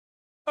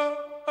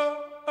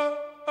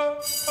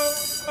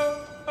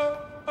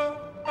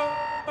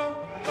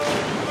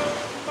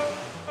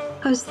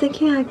was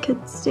thinking I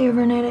could stay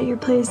overnight at your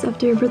place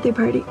after your birthday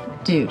party.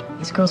 Dude,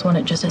 these girls want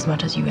it just as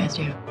much as you guys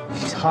do.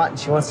 She's hot and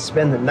she wants to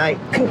spend the night.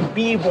 Couldn't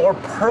be more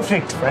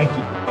perfect, Frankie.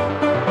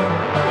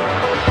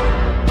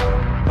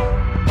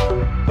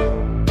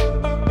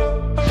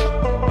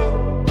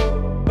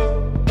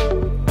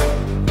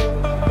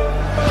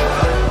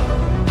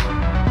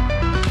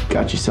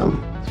 Got you something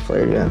for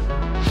you again.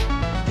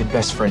 We've been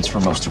best friends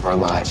for most of our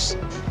lives.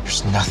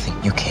 There's nothing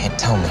you can't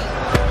tell me.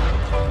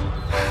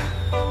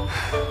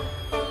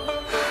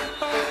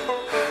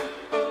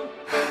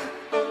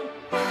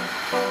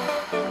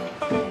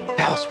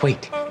 Alice,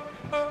 wait.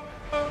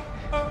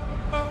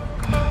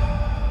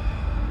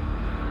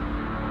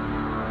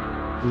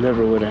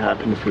 Never would have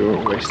happened if we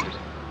weren't wasted.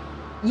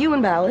 You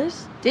and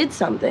Ballas did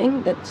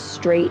something that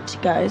straight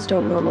guys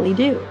don't normally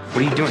do. What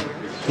are you doing?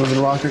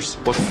 Moving lockers.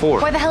 What for?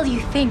 What the hell do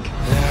you think?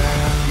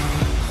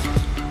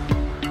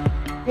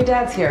 Your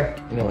dad's here.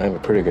 You know, I have a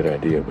pretty good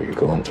idea what you're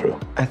going through.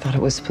 I thought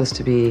it was supposed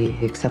to be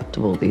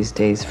acceptable these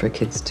days for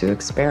kids to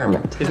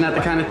experiment. Isn't that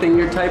the kind of thing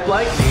your type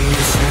like?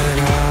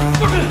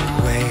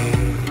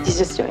 He's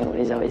just doing what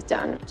he's always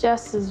done.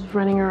 Jess is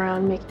running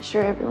around making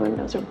sure everyone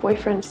knows her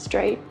boyfriend's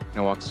straight.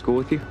 Can I walk to school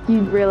with you? You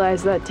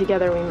realize that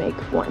together we make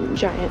one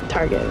giant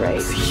target,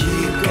 right?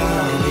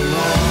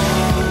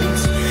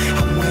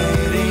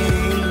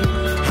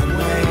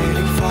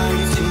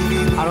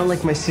 I don't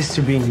like my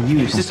sister being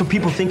used, just so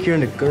people think you're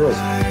into girls.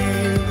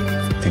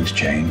 Things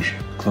change.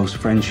 Close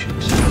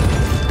friendships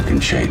can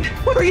change.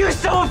 What are you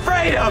so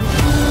afraid of?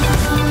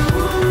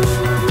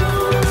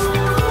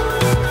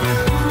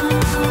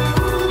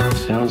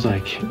 Sounds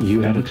like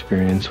you had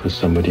experience with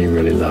somebody you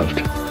really loved.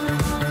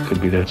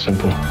 Could be that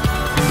simple.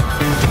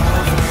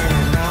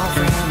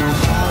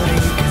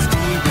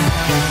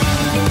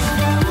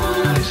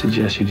 I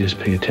suggest you just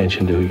pay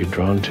attention to who you're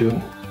drawn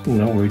to.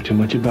 Not worry too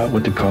much about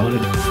what to call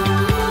it.